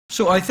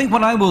So I think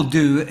what I will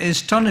do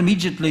is turn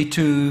immediately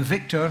to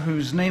Victor,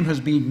 whose name has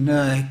been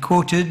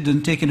quoted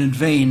and taken in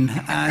vain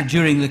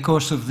during the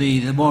course of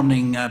the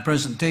morning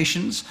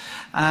presentations,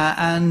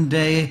 and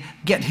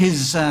get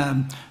his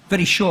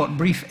very short,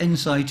 brief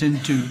insight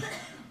into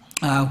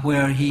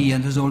where he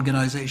and his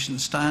organisation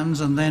stands,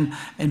 and then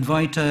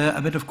invite a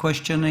bit of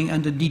questioning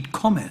and indeed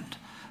comment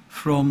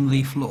from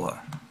the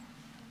floor.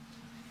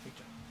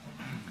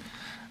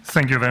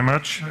 Thank you very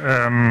much,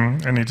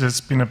 and it has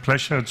been a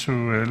pleasure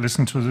to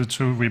listen to the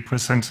two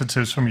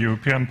representatives from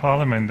European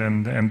Parliament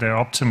and their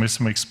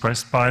optimism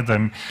expressed by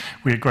them.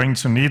 We are going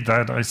to need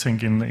that, I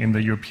think, in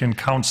the European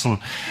Council.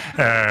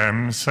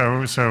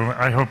 So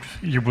I hope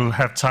you will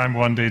have time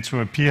one day to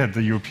appear at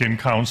the European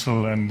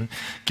Council and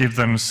give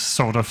them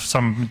sort of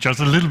just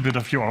a little bit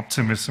of your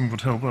optimism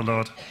would help a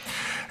lot.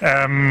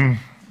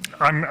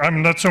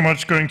 I'm not so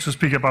much going to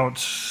speak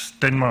about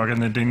Denmark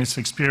and the Danish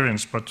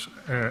experience, but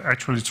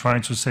actually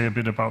trying to say a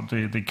bit about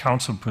the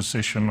council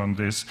position on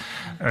this.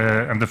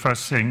 And the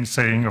first thing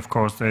saying, of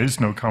course, there is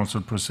no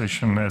council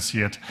position as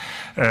yet.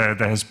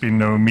 There has been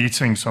no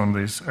meetings on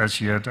this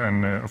as yet,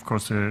 and of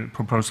course the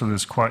proposal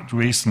is quite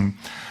recent.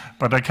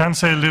 But I can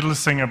say a little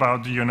thing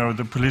about,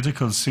 the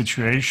political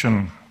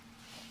situation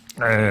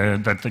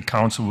that the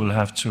council will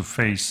have to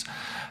face.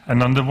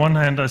 And on the one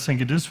hand, I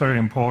think it is very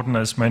important,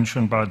 as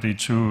mentioned by the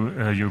two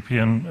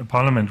European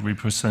Parliament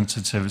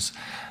representatives,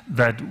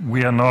 that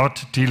we are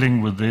not dealing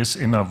with this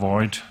in a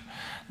void.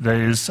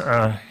 There is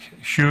a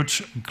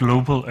huge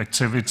global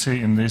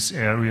activity in this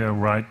area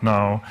right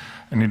now,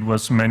 and it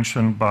was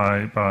mentioned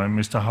by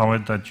Mr.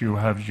 Howard that you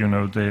have,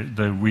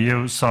 the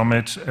Rio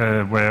summit,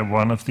 where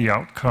one of the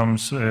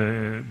outcomes,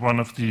 one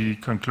of the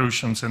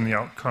conclusions in the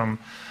outcome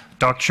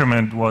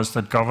document was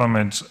that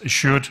governments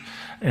should,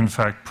 in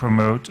fact,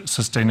 promote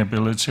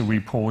sustainability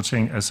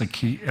reporting as a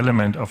key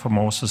element of a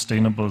more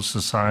sustainable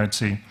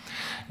society.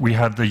 We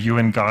have the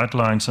UN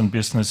guidelines on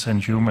business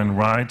and human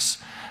rights,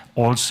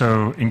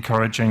 also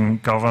encouraging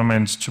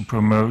governments to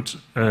promote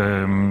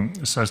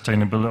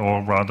sustainable,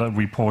 or rather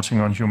reporting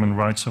on human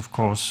rights, of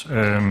course.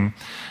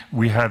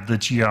 We have the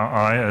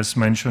GRI, as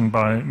mentioned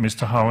by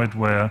Mr. Howard,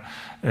 where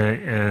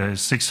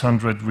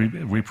 600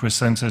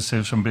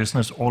 representatives from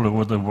business all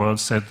over the world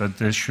said that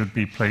this should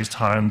be placed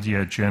high on the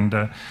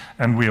agenda.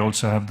 And we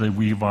also have the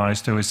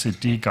revised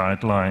OECD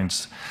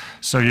guidelines.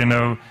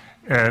 So,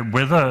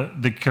 whether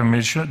the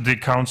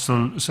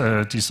Council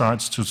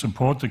decides to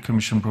support the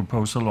Commission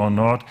proposal or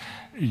not,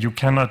 you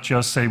cannot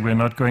just say we're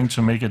not going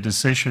to make a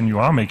decision. You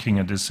are making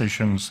a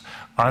decision.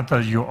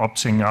 Either you're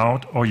opting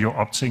out or you're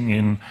opting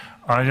in.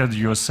 Either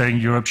you're saying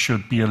Europe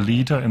should be a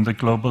leader in the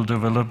global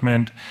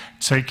development,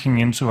 taking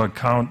into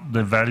account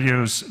the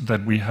values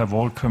that we have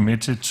all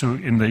committed to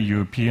in the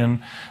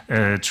European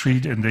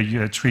Treaty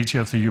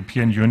of the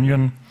European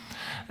Union,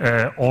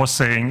 or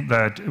saying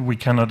that we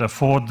cannot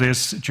afford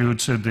this due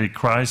to the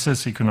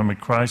crisis,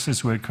 economic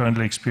crisis we're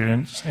currently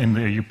experiencing in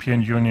the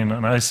European Union.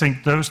 And I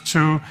think those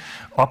two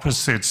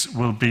opposites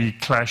will be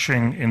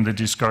clashing in the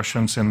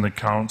discussions in the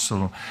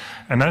Council.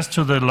 And as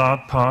to the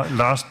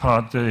last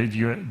part,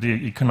 the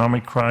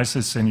economic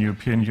crisis in the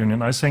European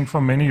Union, I think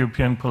for many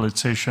European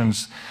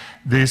politicians,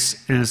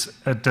 this is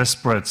a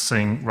desperate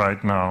thing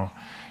right now.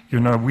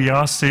 We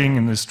are seeing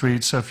in the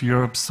streets of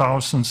Europe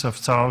thousands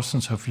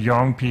of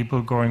young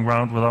people going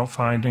around without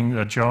finding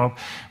a job.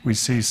 We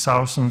see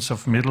thousands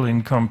of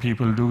middle-income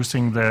people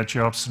losing their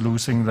jobs,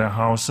 losing their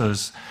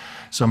houses.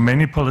 So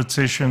many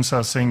politicians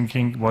are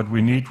thinking what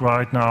we need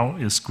right now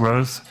is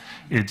growth.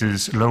 It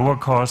is lower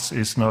costs,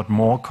 it's not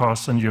more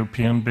costs on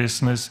European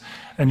business.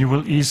 And you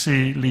will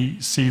easily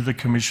see the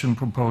Commission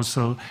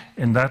proposal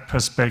in that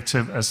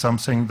perspective as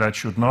something that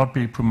should not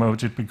be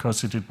promoted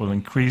because it will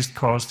increase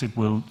cost, it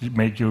will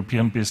make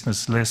European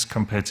business less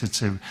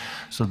competitive.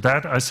 So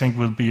that, I think,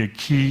 will be a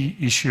key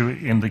issue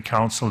in the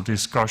Council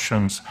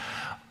discussions.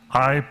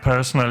 I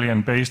personally,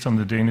 and based on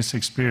the Danish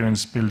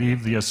experience,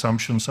 believe the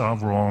assumptions are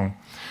wrong.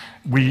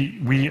 We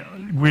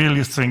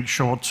really think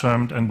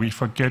short-term, and we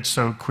forget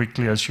so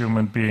quickly as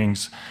human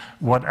beings.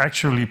 What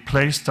actually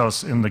placed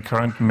us in the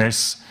current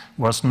mess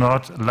was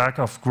not lack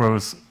of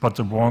growth, but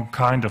the wrong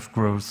kind of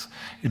growth.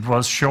 It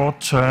was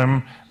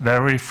short-term,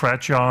 very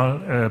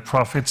fragile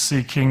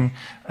profit-seeking,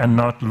 and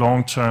not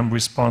long-term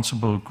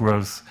responsible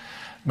growth.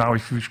 Now,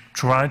 if we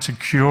try to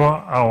cure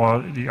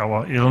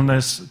our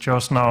illness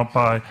just now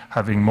by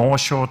having more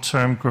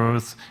short-term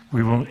growth,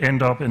 we will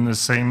end up in the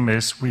same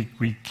mess we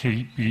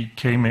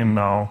came in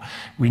now.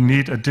 We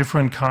need a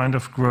different kind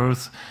of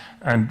growth,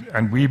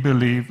 and we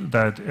believe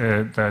that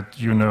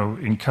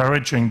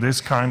encouraging this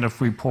kind of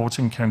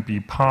reporting can be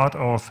part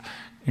of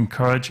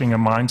encouraging a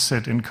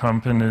mindset in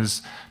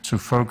companies to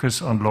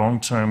focus on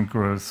long-term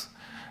growth.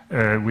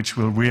 Which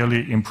will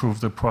really improve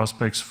the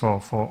prospects for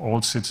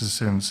all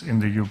citizens in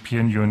the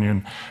European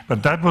Union.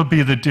 But that will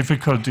be the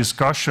difficult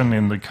discussion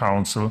in the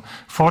Council.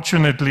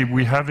 Fortunately,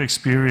 we have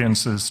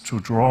experiences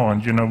to draw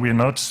on. We're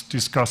not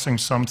discussing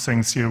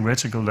something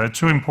theoretical. There are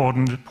two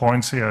important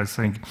points here, I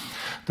think.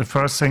 The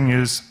first thing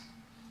is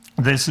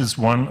this is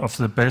one of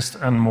the best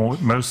and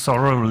most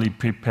thoroughly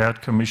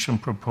prepared Commission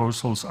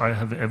proposals I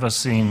have ever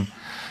seen.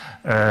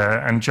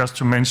 And just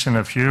to mention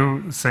a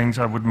few things,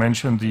 I would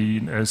mention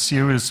the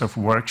series of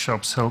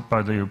workshops held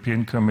by the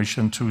European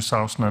Commission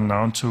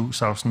 2009 and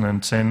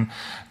 2010,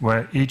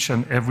 where each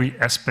and every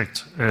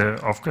aspect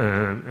of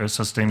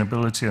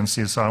sustainability and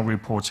CSR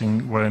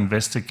reporting were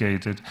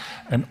investigated,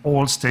 and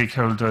all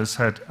stakeholders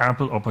had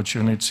ample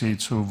opportunity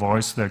to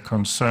voice their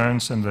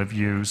concerns and their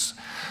views.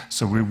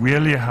 So we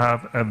really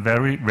have a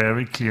very,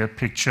 very clear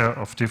picture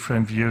of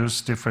different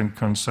views, different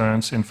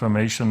concerns,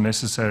 information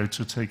necessary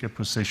to take a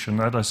position.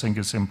 That, I think,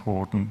 is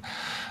important.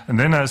 And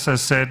then, as I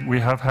said, we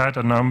have had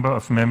a number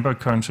of member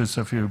countries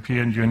of the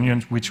European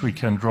Union which we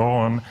can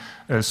draw on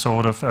as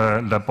sort of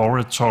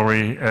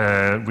laboratory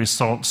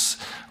results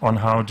on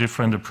how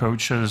different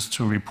approaches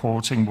to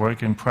reporting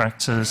work in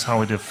practice,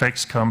 how it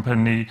affects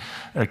company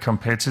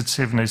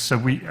competitiveness. So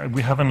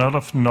we have a lot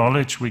of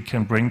knowledge we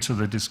can bring to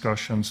the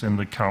discussions in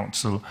the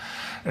Council.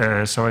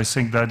 So I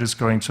think that is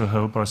going to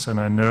help us. And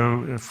I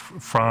know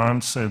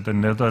France, the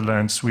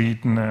Netherlands,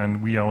 Sweden,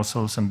 and we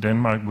ourselves in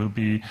Denmark will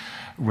be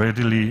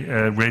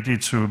ready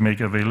to make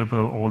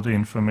available all the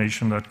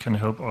information that can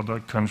help other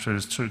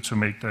countries to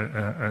make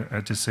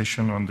a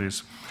decision on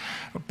this.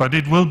 But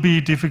it will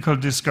be difficult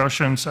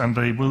discussions, and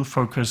they will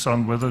focus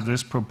on whether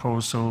this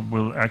proposal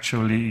will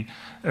actually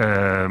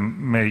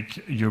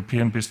make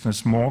European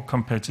business more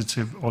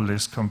competitive or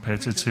less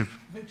competitive.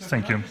 Victor,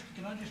 Thank you.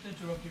 Can I just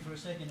interrupt you for a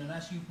second and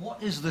ask you,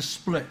 what is the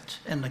split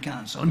in the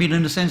Council? I mean,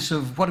 in the sense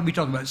of, what are we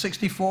talking about,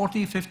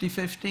 60-40,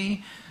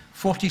 50-50,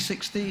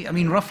 40-60? I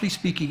mean, roughly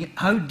speaking,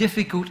 how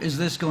difficult is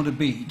this going to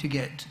be to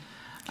get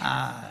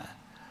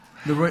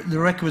the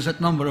requisite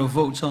number of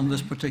votes on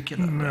this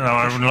particular? No,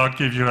 I will not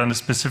give you a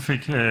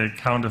specific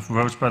count of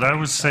votes, but I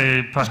would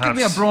say perhaps... Just give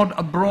me a broad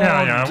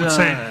I would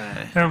say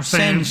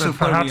sense of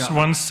perhaps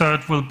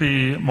 1/3 will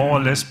be more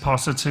or less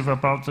positive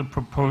about the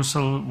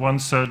proposal,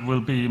 1/3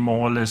 will be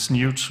more or less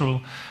neutral,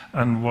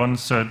 and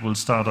 1/3 will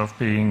start off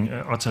being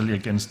utterly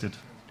against it.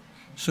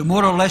 So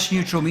more or less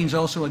neutral means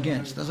also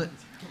against, does it?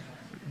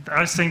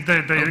 I think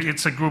that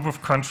it's a group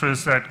of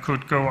countries that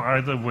could go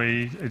either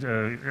way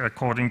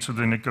according to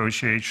the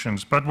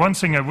negotiations. But one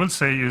thing I will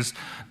say is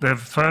the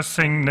first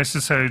thing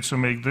necessary to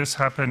make this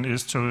happen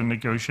is to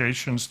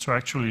negotiations to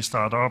actually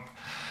start up.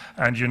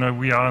 And, you know,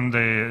 we are in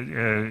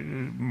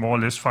the more or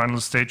less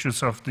final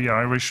stages of the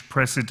Irish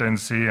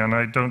presidency, and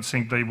I don't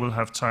think they will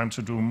have time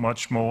to do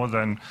much more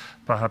than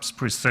perhaps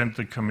present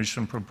the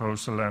Commission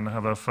proposal and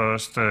have a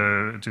first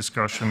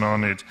discussion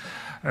on it.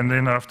 And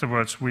then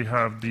afterwards we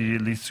have the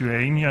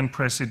Lithuanian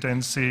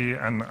presidency,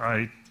 and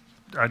I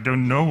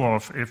don't know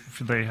of if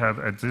they have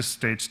at this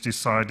stage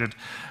decided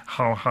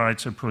how high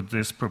to put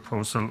this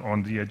proposal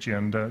on the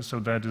agenda. So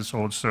that is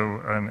also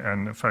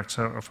a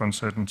factor of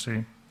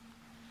uncertainty.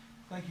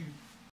 Thank you.